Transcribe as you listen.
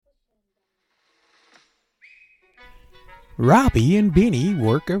Robbie and Benny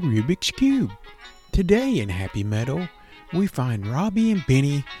work a Rubik's Cube. Today in Happy Meadow, we find Robbie and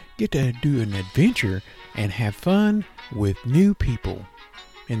Benny get to do an adventure and have fun with new people.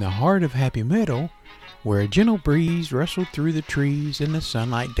 In the heart of Happy Meadow, where a gentle breeze rustled through the trees and the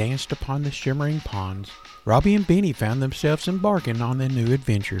sunlight danced upon the shimmering ponds, Robbie and Benny found themselves embarking on a new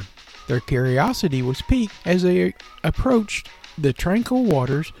adventure. Their curiosity was piqued as they approached the tranquil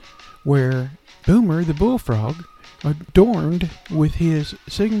waters where Boomer the Bullfrog, adorned with his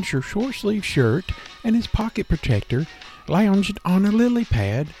signature short-sleeved shirt and his pocket protector, lounged on a lily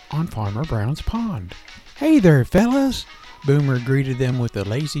pad on Farmer Brown's pond. "Hey there, fellas!" Boomer greeted them with a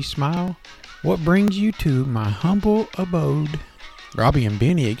lazy smile. "What brings you to my humble abode?" Robbie and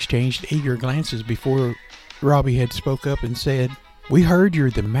Benny exchanged eager glances before Robbie had spoke up and said, "We heard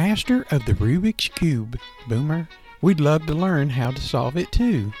you're the master of the Rubik's Cube, Boomer. We'd love to learn how to solve it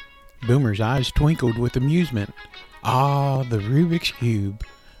too." Boomer's eyes twinkled with amusement. "Ah, the Rubik's Cube,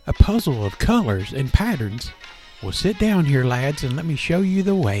 a puzzle of colors and patterns. Well, sit down here, lads, and let me show you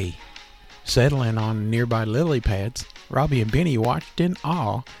the way." Settling on nearby lily pads, Robbie and Benny watched in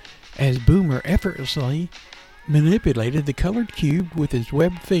awe as Boomer effortlessly manipulated the colored cube with his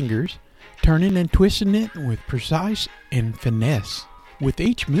webbed fingers, turning and twisting it with precise and finesse. With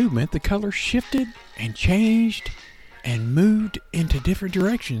each movement, the colors shifted and changed and moved into different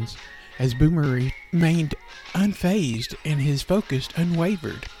directions as Boomer remained unfazed and his focus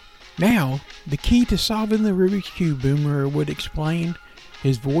unwavered. "Now, the key to solving the Rubik's Cube," Boomer would explain,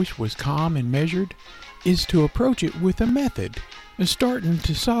 his voice was calm and measured, "is to approach it with a method, starting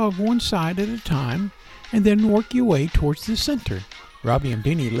to solve one side at a time and then work your way towards the center." Robbie and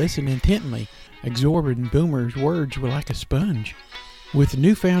Benny listened intently, absorbing Boomer's words were like a sponge. With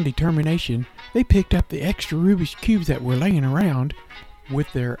newfound determination, they picked up the extra Rubik's Cubes that were laying around,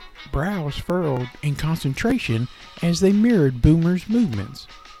 with their brows furrowed in concentration as they mirrored Boomer's movements.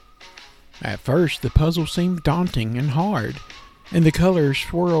 At first, the puzzle seemed daunting and hard, and the colors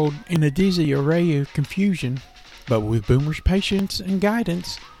swirled in a dizzy array of confusion. But with Boomer's patience and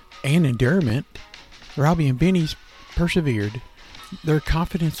guidance and endearment, Robbie and Benny persevered. Their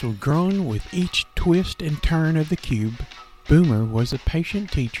confidence was growing with each twist and turn of the cube. Boomer was a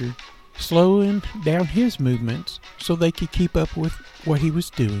patient teacher, slowing down his movements so they could keep up with what he was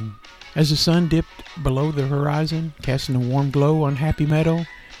doing. As the sun dipped below the horizon, casting a warm glow on Happy Meadow,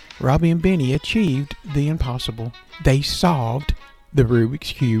 Robbie and Benny achieved the impossible. They solved the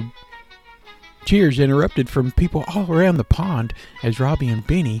Rubik's Cube. Cheers interrupted from people all around the pond as Robbie and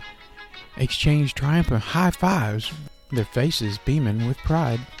Benny exchanged triumphant high fives, their faces beaming with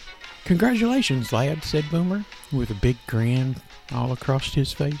pride. "Congratulations, lad," said Boomer, with a big grin all across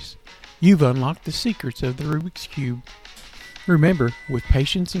his face. "You've unlocked the secrets of the Rubik's Cube. Remember, with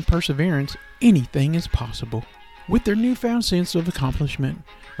patience and perseverance, anything is possible." With their newfound sense of accomplishment,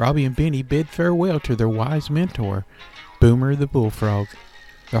 Robbie and Benny bid farewell to their wise mentor, Boomer the Bullfrog,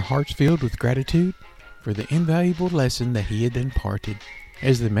 their hearts filled with gratitude for the invaluable lesson that he had imparted.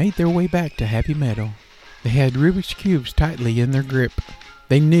 As they made their way back to Happy Meadow, they had Rubik's Cubes tightly in their grip.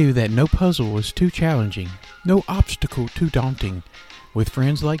 They knew that no puzzle was too challenging, no obstacle too daunting. With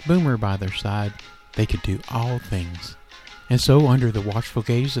friends like Boomer by their side, they could do all things. And so, under the watchful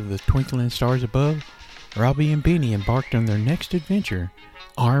gaze of the twinkling stars above, Robbie and Benny embarked on their next adventure,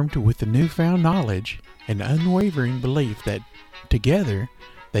 armed with the newfound knowledge and unwavering belief that together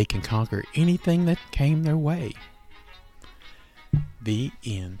they can conquer anything that came their way. The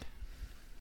end.